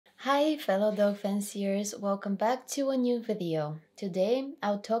Hi fellow dog fanciers, welcome back to a new video. Today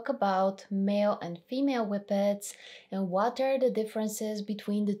I'll talk about male and female whippets and what are the differences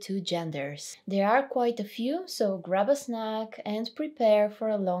between the two genders. There are quite a few, so grab a snack and prepare for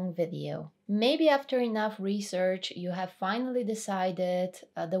a long video. Maybe after enough research you have finally decided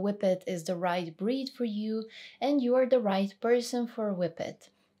the whippet is the right breed for you and you are the right person for a whippet,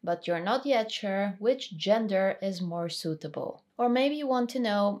 but you're not yet sure which gender is more suitable. Or maybe you want to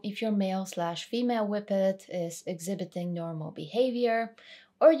know if your male/female whippet is exhibiting normal behavior,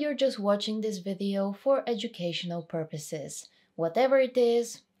 or you're just watching this video for educational purposes. Whatever it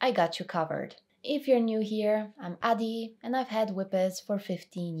is, I got you covered. If you're new here, I'm Adi and I've had whippets for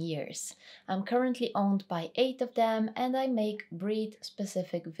 15 years. I'm currently owned by 8 of them and I make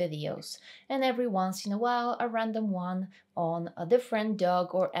breed-specific videos, and every once in a while a random one on a different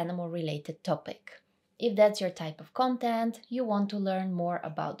dog or animal-related topic. If that's your type of content, you want to learn more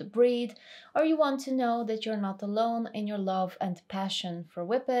about the breed, or you want to know that you're not alone in your love and passion for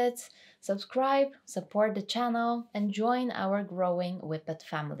whippets, subscribe, support the channel, and join our growing whippet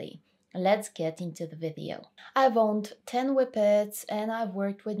family. Let's get into the video. I've owned 10 whippets and I've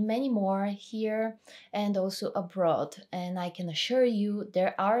worked with many more here and also abroad, and I can assure you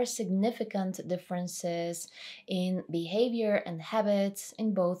there are significant differences in behavior and habits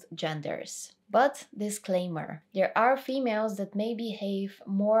in both genders. But disclaimer, there are females that may behave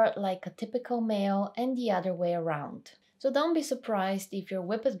more like a typical male and the other way around. So don't be surprised if your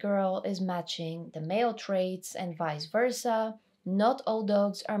whippet girl is matching the male traits and vice versa. Not all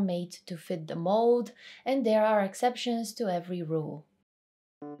dogs are made to fit the mold, and there are exceptions to every rule.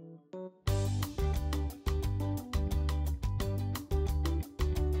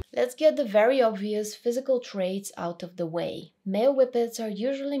 Let's get the very obvious physical traits out of the way. Male whippets are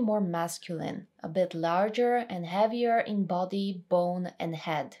usually more masculine, a bit larger and heavier in body, bone, and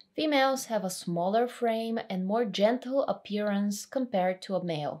head. Females have a smaller frame and more gentle appearance compared to a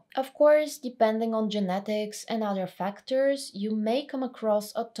male. Of course, depending on genetics and other factors, you may come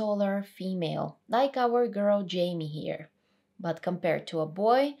across a taller female, like our girl Jamie here. But compared to a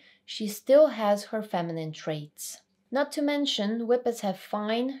boy, she still has her feminine traits. Not to mention, whippets have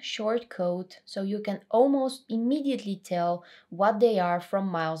fine, short coat, so you can almost immediately tell what they are from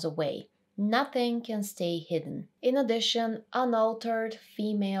miles away. Nothing can stay hidden. In addition, unaltered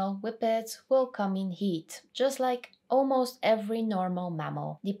female whippets will come in heat, just like almost every normal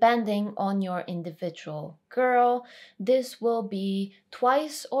mammal. Depending on your individual girl, this will be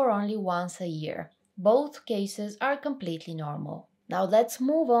twice or only once a year. Both cases are completely normal. Now let's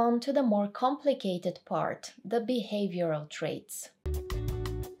move on to the more complicated part, the behavioral traits.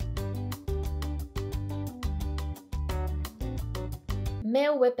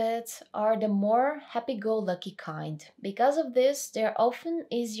 Male whippets are the more happy-go-lucky kind. Because of this, they're often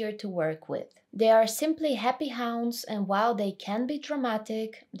easier to work with. They are simply happy hounds, and while they can be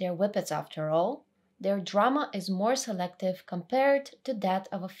dramatic, they're whippets after all, their drama is more selective compared to that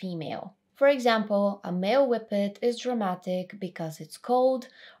of a female. For example, a male whippet is dramatic because it's cold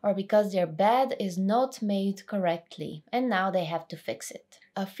or because their bed is not made correctly and now they have to fix it.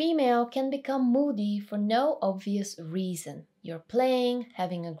 A female can become moody for no obvious reason. You're playing,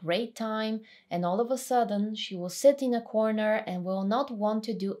 having a great time, and all of a sudden she will sit in a corner and will not want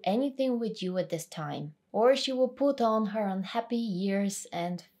to do anything with you at this time. Or she will put on her unhappy ears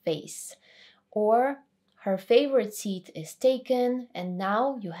and face. Or her favorite seat is taken and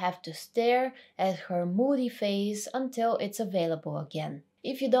now you have to stare at her moody face until it's available again.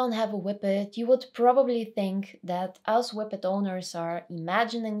 If you don't have a whippet, you would probably think that us whippet owners are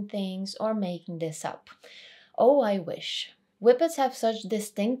imagining things or making this up. Oh, I wish. Whippets have such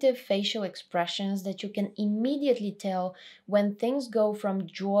distinctive facial expressions that you can immediately tell when things go from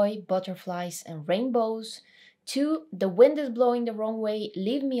joy, butterflies, and rainbows to the wind is blowing the wrong way,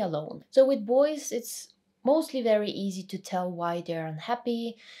 leave me alone. So with boys, it's mostly very easy to tell why they're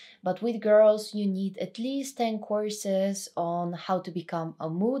unhappy, but with girls you need at least 10 courses on how to become a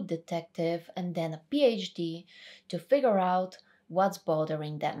mood detective and then a PhD to figure out what's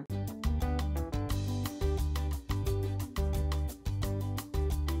bothering them.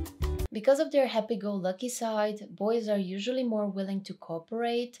 Because of their happy-go-lucky side, boys are usually more willing to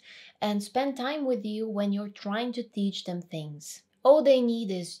cooperate and spend time with you when you're trying to teach them things. All they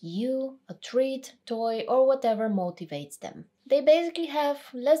need is you, a treat, toy, or whatever motivates them. They basically have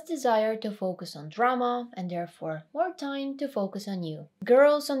less desire to focus on drama and therefore more time to focus on you.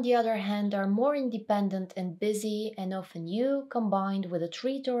 Girls, on the other hand, are more independent and busy, and often you, combined with a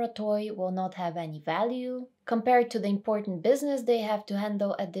treat or a toy, will not have any value compared to the important business they have to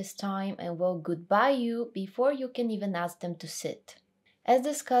handle at this time and will goodbye you before you can even ask them to sit. As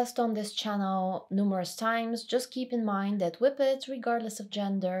discussed on this channel numerous times, just keep in mind that whippets, regardless of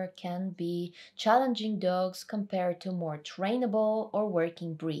gender, can be challenging dogs compared to more trainable or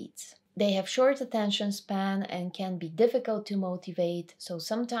working breeds. They have short attention span and can be difficult to motivate, so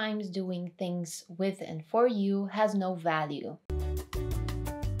sometimes doing things with and for you has no value.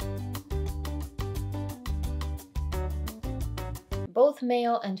 Both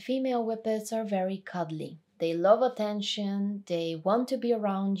male and female whippets are very cuddly. They love attention, they want to be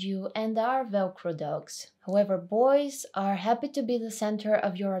around you, and are Velcro dogs. However, boys are happy to be the center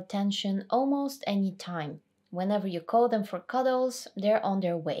of your attention almost any time. Whenever you call them for cuddles, they're on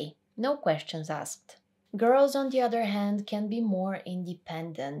their way. No questions asked. Girls, on the other hand, can be more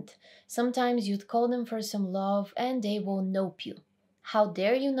independent. Sometimes you'd call them for some love and they will nope you. How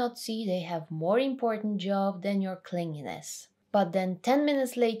dare you not see they have more important job than your clinginess? But then 10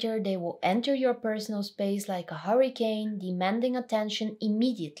 minutes later, they will enter your personal space like a hurricane, demanding attention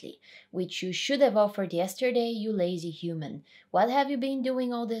immediately, which you should have offered yesterday, you lazy human. What have you been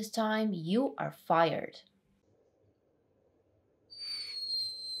doing all this time? You are fired.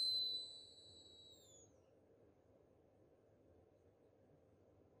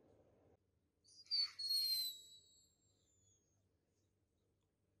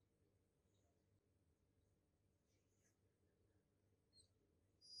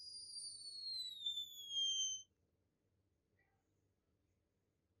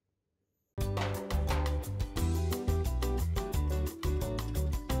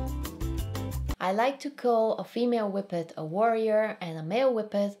 I like to call a female whippet a warrior and a male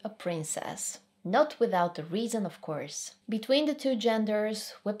whippet a princess. Not without a reason, of course. Between the two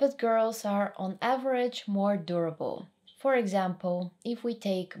genders, whippet girls are on average more durable. For example, if we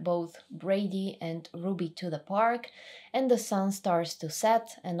take both Brady and Ruby to the park and the sun starts to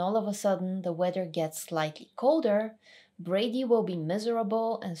set and all of a sudden the weather gets slightly colder, Brady will be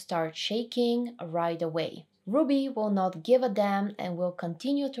miserable and start shaking right away. Ruby will not give a damn and will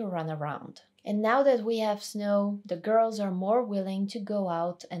continue to run around. And now that we have snow, the girls are more willing to go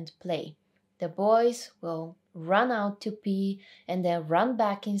out and play. The boys will run out to pee and then run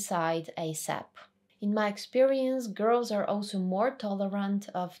back inside ASAP. In my experience, girls are also more tolerant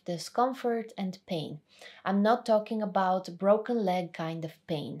of discomfort and pain. I'm not talking about broken leg kind of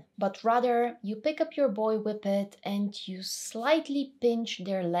pain, but rather you pick up your boy whippet and you slightly pinch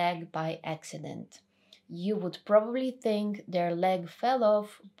their leg by accident. You would probably think their leg fell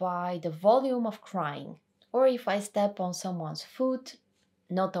off by the volume of crying. Or if I step on someone's foot,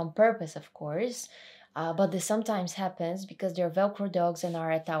 not on purpose of course, but this sometimes happens because they're Velcro dogs and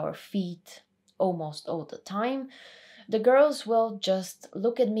are at our feet almost all the time, the girls will just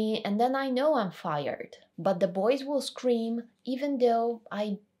look at me and then I know I'm fired. But the boys will scream even though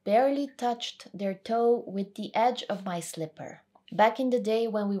I barely touched their toe with the edge of my slipper. Back in the day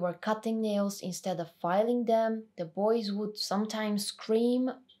when we were cutting nails instead of filing them, the boys would sometimes scream,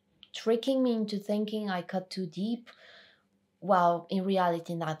 tricking me into thinking I cut too deep, while in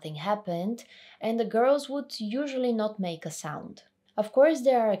reality nothing happened, and the girls would usually not make a sound. Of course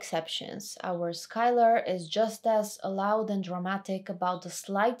there are exceptions. Our Skylar is just as loud and dramatic about the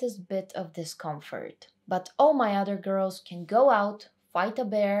slightest bit of discomfort. But all my other girls can go out, fight a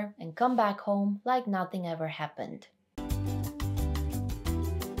bear, and come back home like nothing ever happened.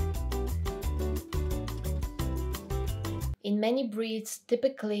 In many breeds,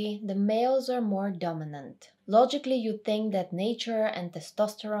 typically, the males are more dominant. Logically, you'd think that nature and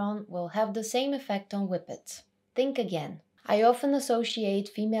testosterone will have the same effect on whippets. Think again. I often associate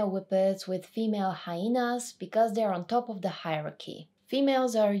female whippets with female hyenas because they're on top of the hierarchy.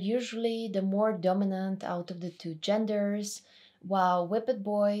 Females are usually the more dominant out of the two genders, while whippet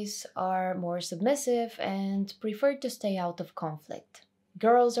boys are more submissive and prefer to stay out of conflict.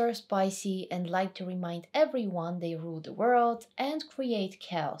 Girls are spicy and like to remind everyone they rule the world and create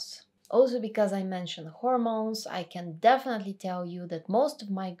chaos. Also, because I mentioned hormones, I can definitely tell you that most of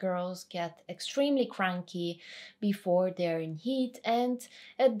my girls get extremely cranky before they're in heat and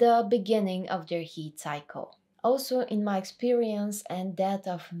at the beginning of their heat cycle. Also, in my experience and that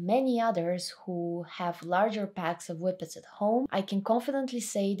of many others who have larger packs of whippets at home, I can confidently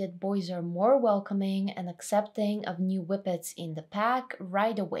say that boys are more welcoming and accepting of new whippets in the pack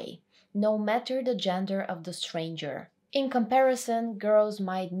right away, no matter the gender of the stranger. In comparison, girls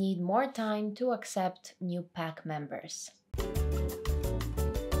might need more time to accept new pack members.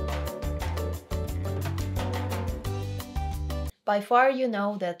 By far you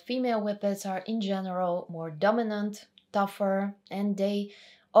know that female whippets are in general more dominant, tougher, and they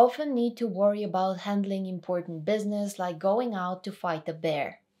often need to worry about handling important business like going out to fight a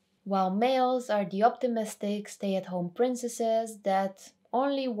bear. while males are the optimistic, stay-at-home princesses that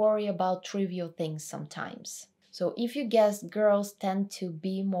only worry about trivial things sometimes. So if you guessed girls tend to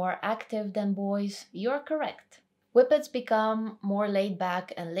be more active than boys, you're correct. Whippets become more laid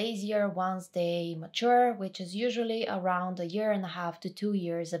back and lazier once they mature, which is usually around a year and a half to 2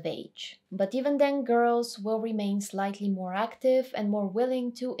 years of age. But even then, girls will remain slightly more active and more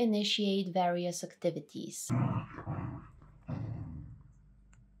willing to initiate various activities.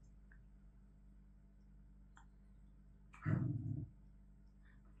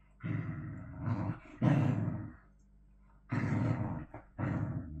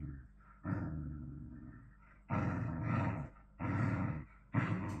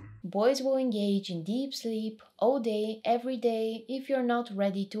 Boys will engage in deep sleep all day, every day, if you're not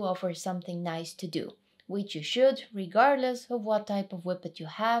ready to offer something nice to do, which you should, regardless of what type of whippet you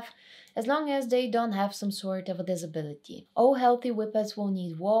have, as long as they don't have some sort of a disability. All healthy whippets will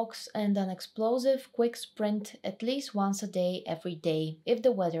need walks and an explosive quick sprint at least once a day, every day, if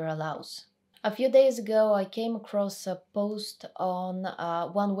the weather allows. A few days ago, I came across a post on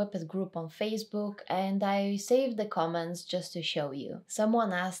one Whippet group on Facebook, and I saved the comments just to show you.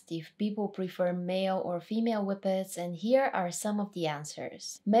 Someone asked if people prefer male or female Whippets, and here are some of the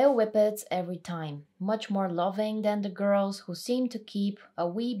answers. Male Whippets every time, much more loving than the girls who seem to keep a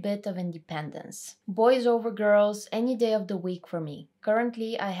wee bit of independence. Boys over girls any day of the week for me.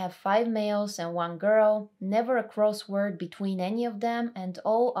 Currently, I have 5 males and 1 girl, never a crossword between any of them, and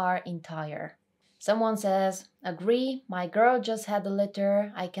all are entire. Someone says, agree, my girl just had a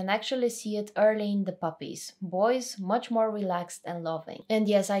litter, I can actually see it early in the puppies. Boys, much more relaxed and loving. And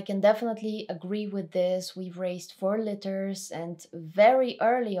yes, I can definitely agree with this. We've raised 4 litters, and very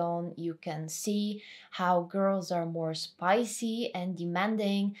early on you can see how girls are more spicy and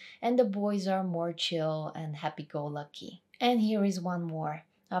demanding, and the boys are more chill and happy-go-lucky. And here is one more.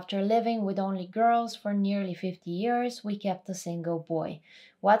 After living with only girls for nearly 50 years, we kept a single boy.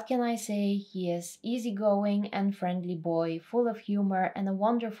 What can I say? He is easygoing and friendly boy, full of humor and a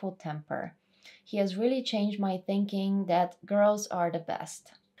wonderful temper. He has really changed my thinking that girls are the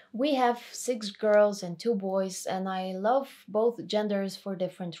best. We have 6 girls and 2 boys, and I love both genders for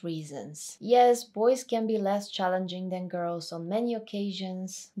different reasons. Yes, boys can be less challenging than girls on many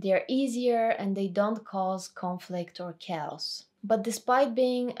occasions. They're easier and they don't cause conflict or chaos. But despite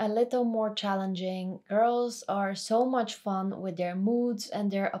being a little more challenging, girls are so much fun with their moods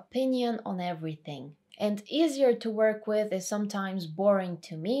and their opinion on everything. And easier to work with is sometimes boring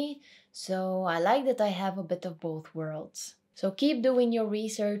to me, so I like that I have a bit of both worlds. So keep doing your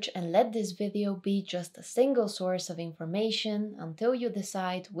research and let this video be just a single source of information until you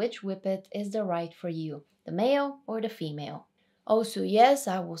decide which whippet is the right for you, the male or the female. Also, yes,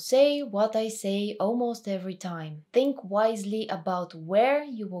 I will say what I say almost every time. Think wisely about where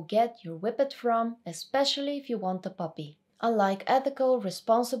you will get your whippet from, especially if you want a puppy. Unlike ethical,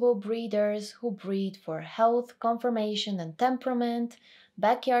 responsible breeders who breed for health, conformation and temperament,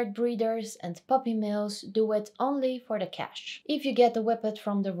 backyard breeders and puppy mills do it only for the cash. If you get a whippet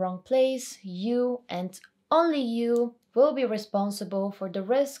from the wrong place, you and only you will be responsible for the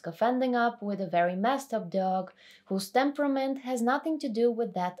risk of ending up with a very messed up dog whose temperament has nothing to do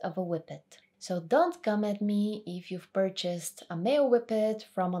with that of a whippet. So don't come at me if you've purchased a male whippet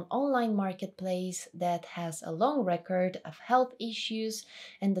from an online marketplace that has a long record of health issues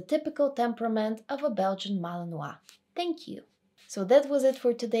and the typical temperament of a Belgian Malinois. Thank you. So that was it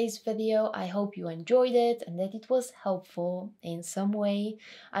for today's video. I hope you enjoyed it and that it was helpful in some way.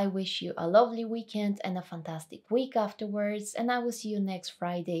 I wish you a lovely weekend and a fantastic week afterwards, and I will see you next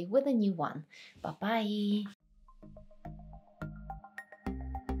Friday with a new one. Bye bye!